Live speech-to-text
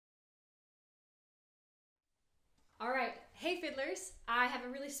All right, hey fiddlers, I have a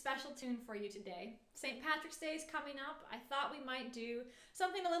really special tune for you today. St. Patrick's Day is coming up. I thought we might do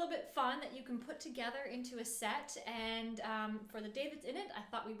something a little bit fun that you can put together into a set, and for the day that's in it, I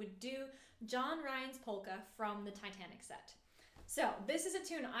thought we would do John Ryan's Polka from the Titanic set. So this is a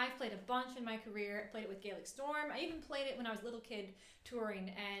tune I've played a bunch in my career. I played it with Gaelic Storm. I even played it when I was a little kid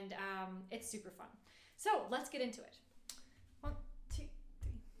touring, and it's super fun. So let's get into it. 1, 2,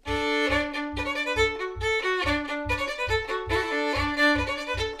 3.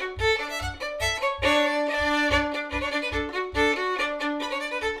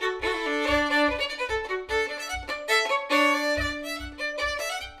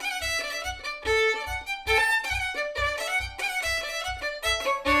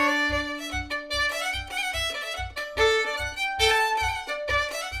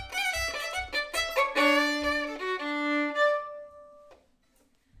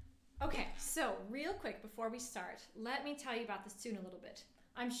 So real quick before we start, let me tell you about this tune a little bit.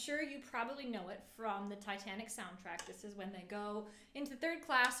 I'm sure you probably know it from the Titanic soundtrack. This is when they go into third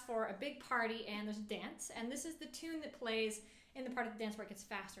class for a big party and there's a dance, and this is the tune that plays in the part of the dance where it gets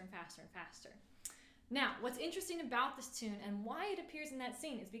faster and faster and faster. Now, what's interesting about this tune and why it appears in that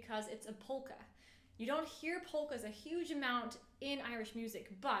scene is because it's a polka. You don't hear polkas a huge amount in Irish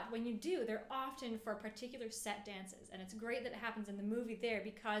music, but when you do, they're often for particular set dances. And it's great that it happens in the movie there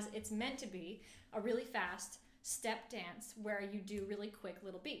because it's meant to be a really fast step dance where you do really quick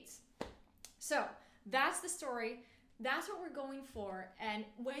little beats. So that's the story. That's what we're going for. And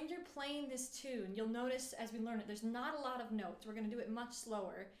when you're playing this tune, you'll notice as we learn it, there's not a lot of notes. We're going to do it much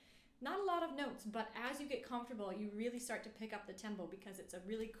slower. Not a lot of notes, but as you get comfortable, you really start to pick up the tempo because it's a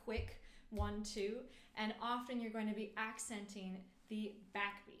really quick 1, 2, and often you're going to be accenting the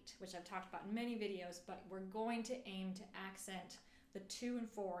backbeat, which I've talked about in many videos, but we're going to aim to accent the 2 and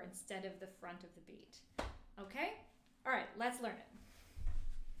 4 instead of the front of the beat. Okay? All right, let's learn it.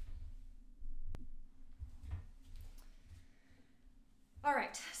 All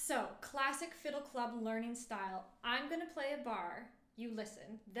right, so classic fiddle club learning style. I'm going to play a bar, you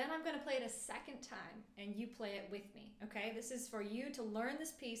listen, then I'm going to play it a second time, and you play it with me, okay? This is for you to learn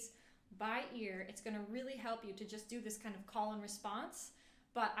this piece by ear. It's going to really help you to just do this kind of call and response,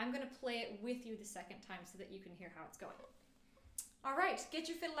 but I'm going to play it with you the second time so that you can hear how it's going. All right, get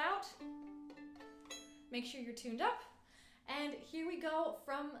your fiddle out. Make sure you're tuned up. And here we go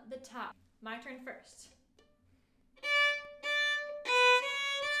from the top. My turn first.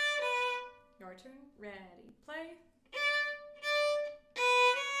 Your turn. Ready, play.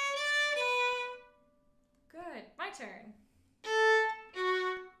 Good. My turn.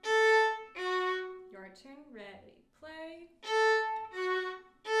 Your turn. Ready, play.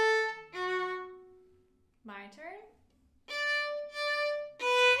 My turn.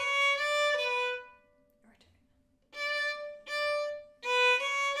 Your turn.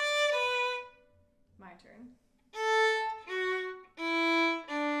 My turn.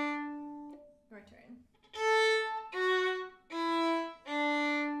 Your turn.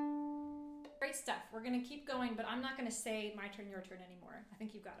 Great stuff. We're going to keep going, but I'm not going to say my turn, your turn anymore. I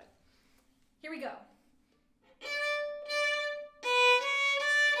think you've got it. Here we go.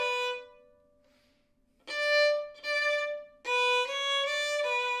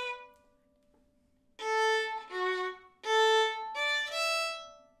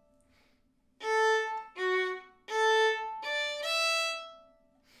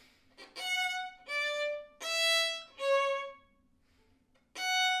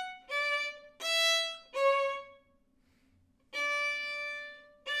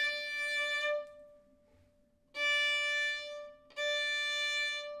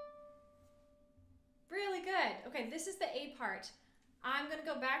 Good. Okay, this is the A part. I'm going to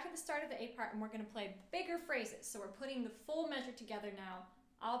go back to the start of the A part and we're going to play bigger phrases. So we're putting the full measure together now.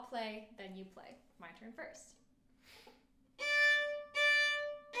 I'll play, then you play. My turn first.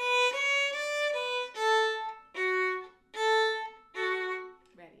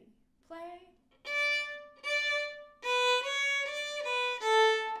 Ready, play. My turn.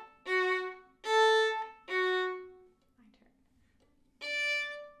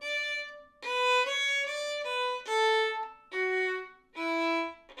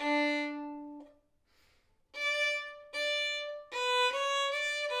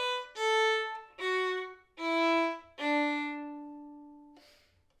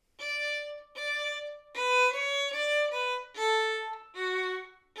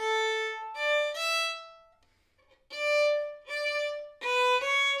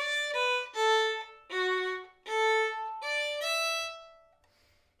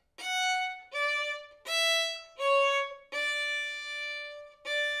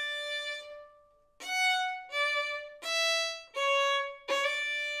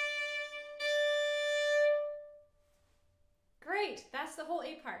 Great, that's the whole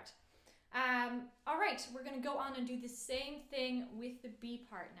A part. All right, we're gonna go on and do the same thing with the B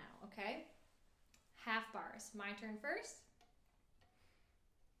part now, okay? Half bars. My turn first.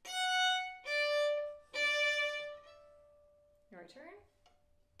 Your turn.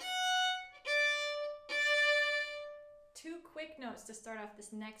 2 quick notes to start off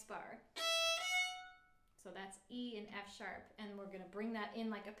this next bar. So that's E and F sharp, and we're gonna bring that in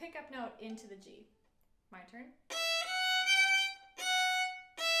like a pickup note into the G. My turn.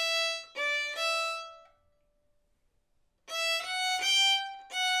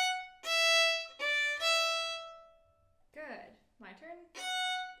 Good. My turn.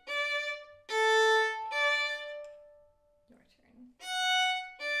 Your turn.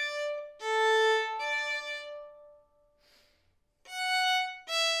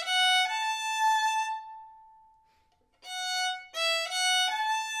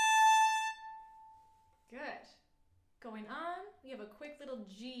 Good. Going on, we have a quick little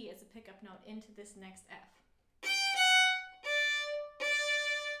G as a pickup note into this next F.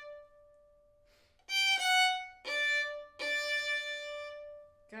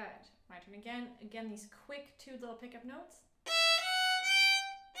 Good. My turn again. Again, these quick 2 little pickup notes.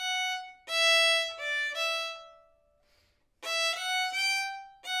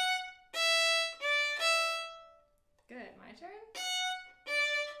 Good. My turn.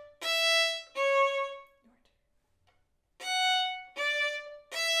 Your turn.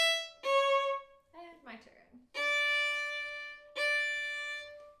 And my turn.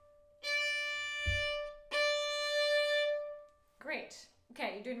 Great.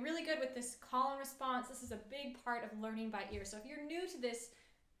 Okay, you're doing really good with this call and response. This is a big part of learning by ear. So if you're new to this,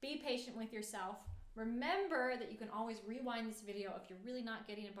 be patient with yourself. Remember that you can always rewind this video if you're really not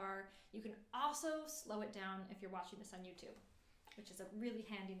getting a bar. You can also slow it down if you're watching this on YouTube, which is a really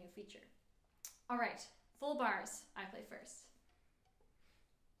handy new feature. All right, full bars. I play first.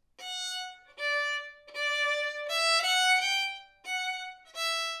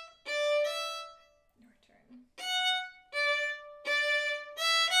 Your turn.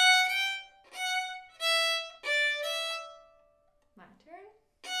 My turn.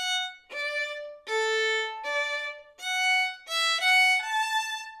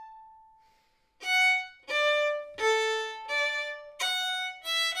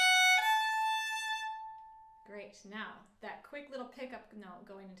 Great. Now, that quick little pickup note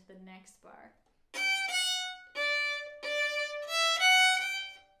going into the next bar.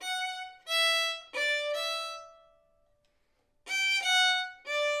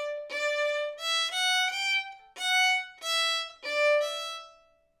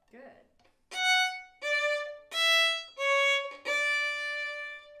 Good.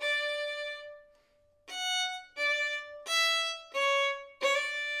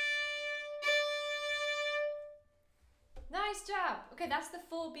 Nice job. Okay, that's the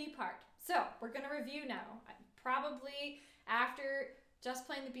full B part. So we're going to review now. Probably after just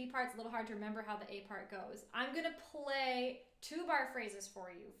playing the B part, it's a little hard to remember how the A part goes. I'm going to play 2 bar phrases for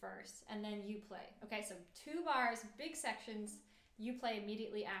you first, and then you play. Okay, so 2 bars, big sections. You play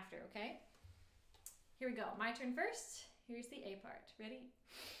immediately after, okay? Here we go. My turn first. Here's the A part. Ready?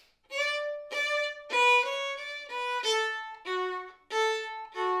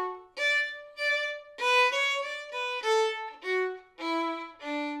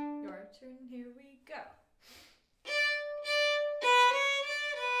 Your turn. Here we go.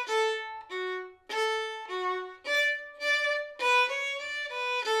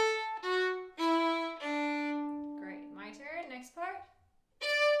 Great. My turn. Next part.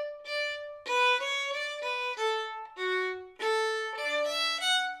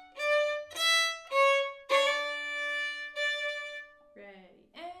 Ready,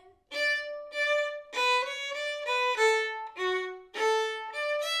 and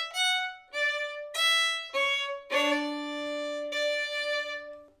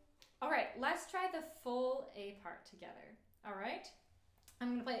all right, let's try the full A part together. All right, I'm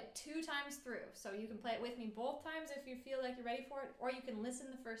going to play it 2 times through, so you can play it with me both times if you feel like you're ready for it, or you can listen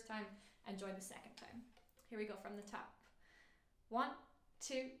the first time and join the second time. Here we go from the top. 1,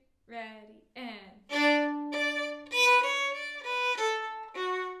 2, ready, and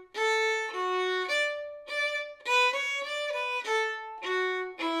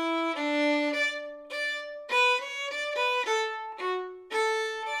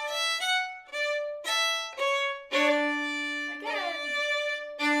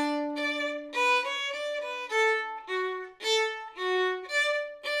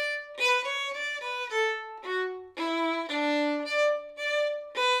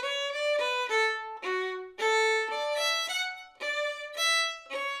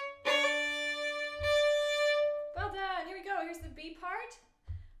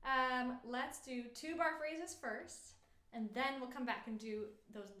Let's do 2-bar phrases first, and then we'll come back and do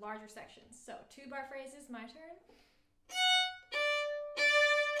those larger sections. So 2-bar phrases, my turn.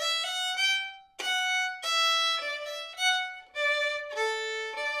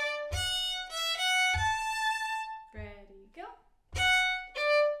 Ready, go.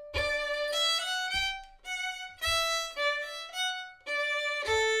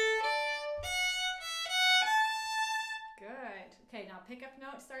 Good. Okay, now pick up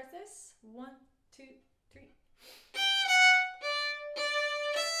note starts this. 1, 2, 3.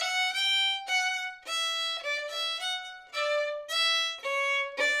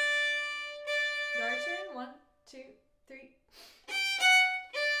 Your turn. 1, 2, 3.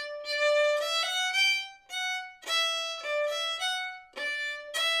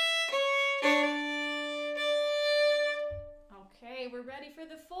 Okay, we're ready for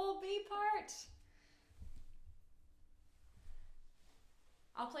the full B part.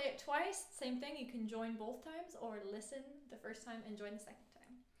 I'll play it twice, same thing, you can join both times or listen the first time and join the second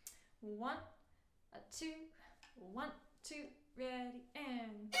time. 1, 2, 1, 2, ready,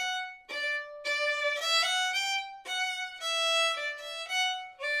 and...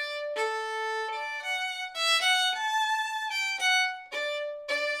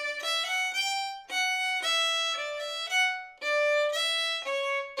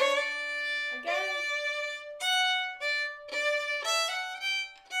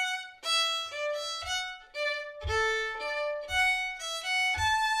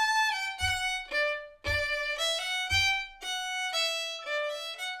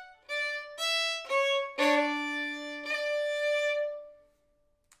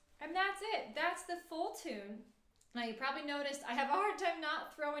 That's the full tune. Now you probably noticed I have a hard time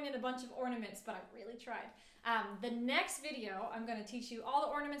not throwing in a bunch of ornaments, but I really tried. The next video, I'm going to teach you all the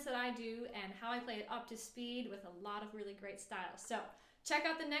ornaments that I do and how I play it up to speed with a lot of really great styles. So check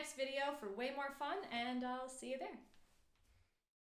out the next video for way more fun, and I'll see you there.